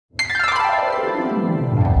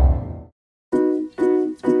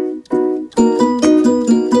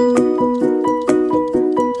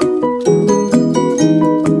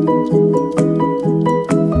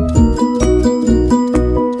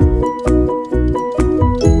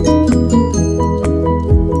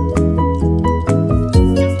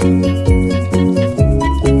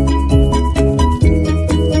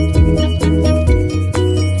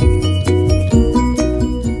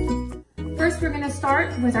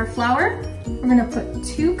our flour. We're gonna put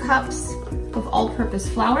 2 cups of all-purpose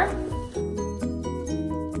flour.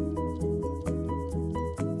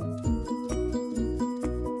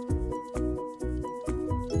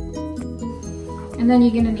 And then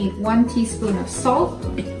you're gonna need 1 teaspoon of salt.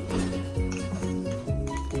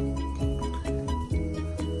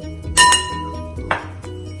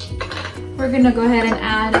 We're gonna go ahead and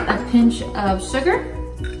add a pinch of sugar.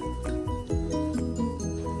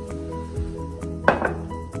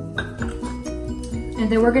 And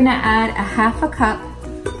then we're gonna add a 1/2 cup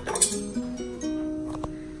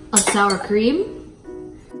of sour cream.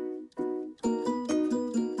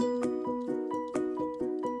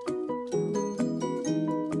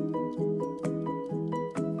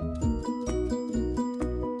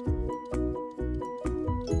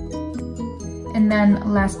 And then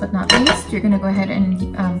last but not least, you're gonna go ahead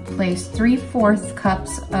and place 3/4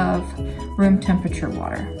 cups of room temperature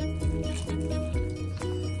water.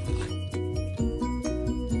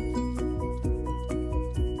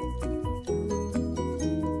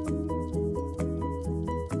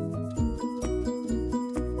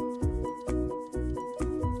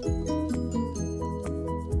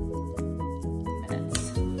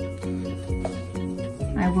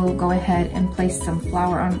 I will go ahead and place some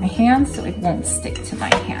flour on my hand so it won't stick to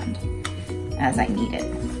my hand as I knead it.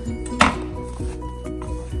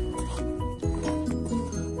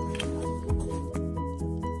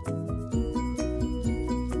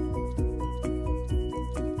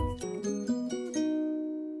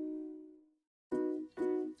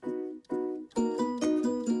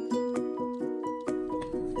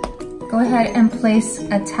 Go ahead and place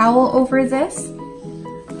a towel over this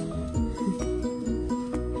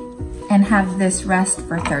and have this rest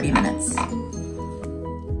for 30 minutes.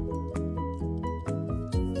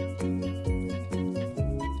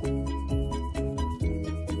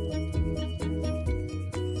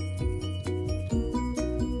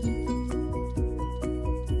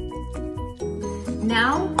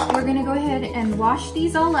 Now we're gonna go ahead and wash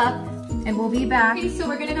these all up and we'll be back. Okay, so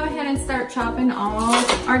we're gonna go ahead and start chopping all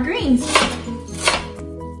our greens.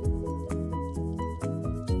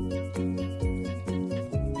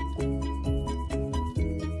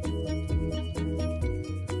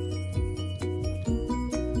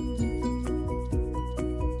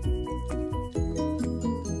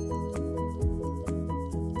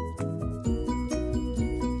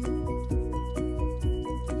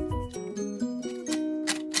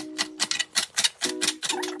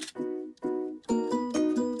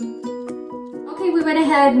 Okay, we went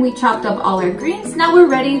ahead and we chopped up all our greens. Now we're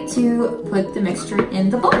ready to put the mixture in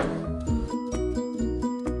the bowl.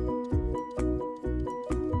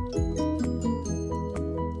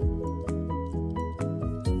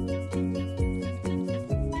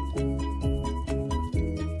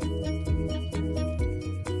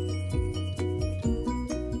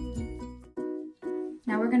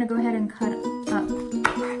 Now we're gonna go ahead and cut up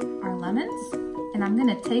our lemons, and I'm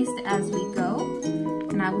gonna taste as we go.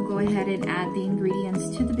 And I will go ahead and add the ingredients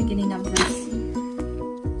to the beginning of this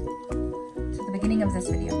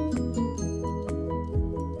video.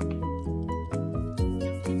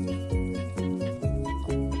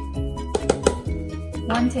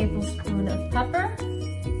 1 tablespoon of pepper.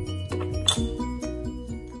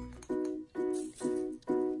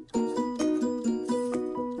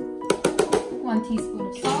 1 teaspoon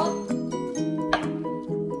of salt.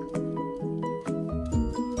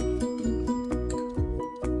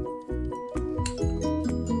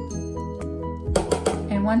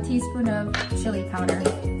 And 1 teaspoon of chili powder.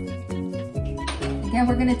 Again,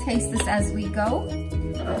 we're gonna taste this as we go.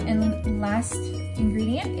 And last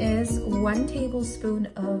ingredient is 1 tablespoon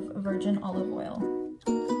of virgin olive oil.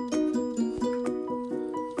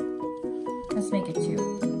 Let's make it 2.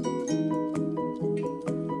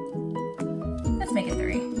 Let's make it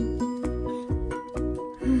 3.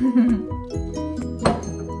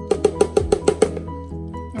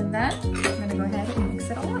 And then I'm gonna go ahead and mix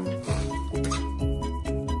it all up.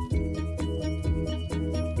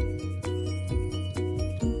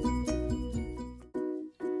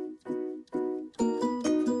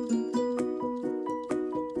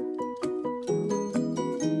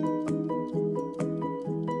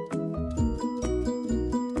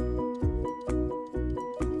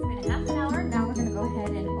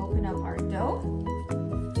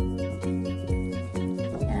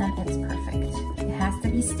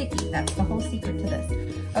 Sticky. That's the whole secret to this.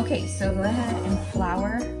 Okay, so go ahead and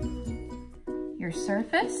flour your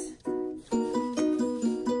surface. Go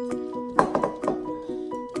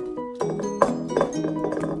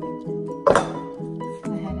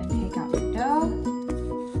ahead and take out your dough.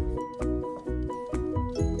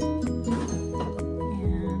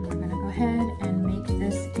 And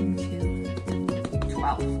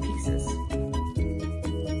Zhingyalov pieces.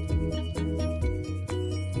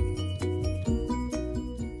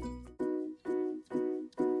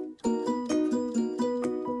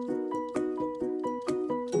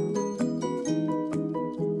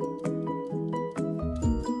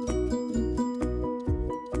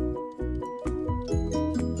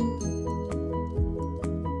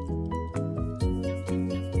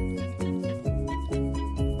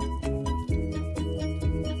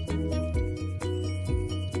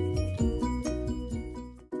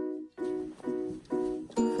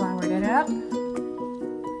 Floured it up.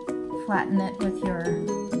 Flatten it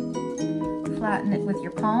with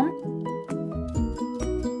your palm.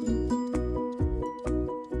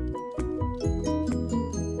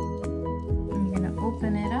 And you're going to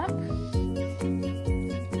open it up.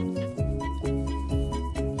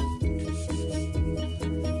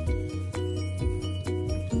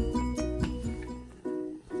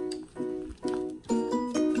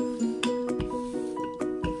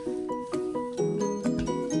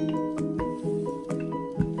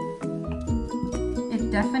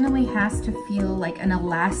 Definitely has to feel like an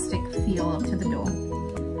elastic feel to the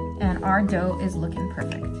dough, and our dough is looking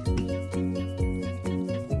perfect.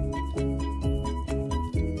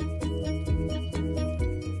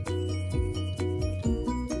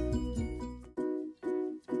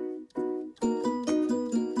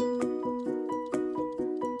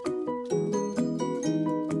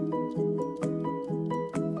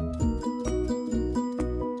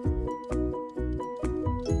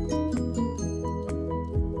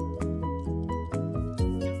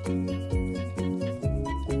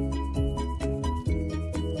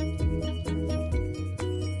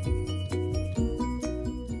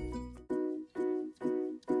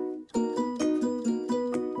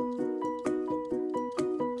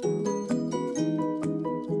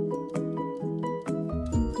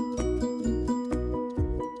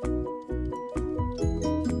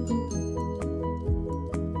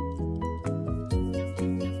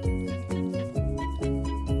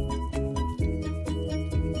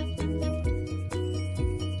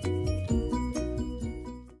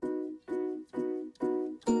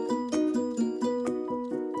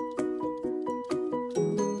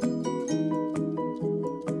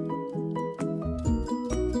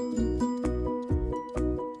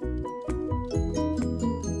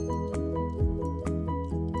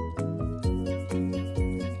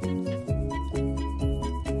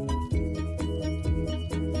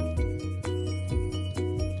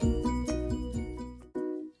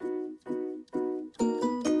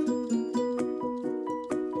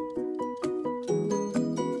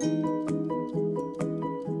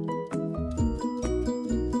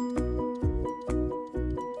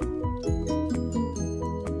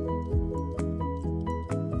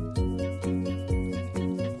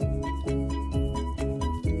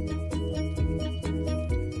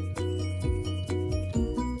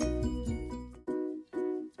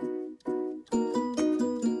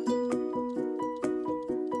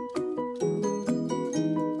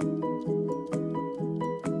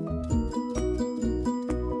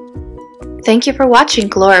 Thank you for watching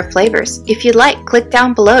Galore Flavors. If you'd like, click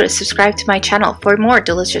down below to subscribe to my channel for more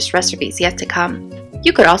delicious recipes yet to come.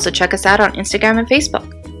 You could also check us out on Instagram and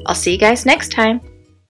Facebook. I'll see you guys next time.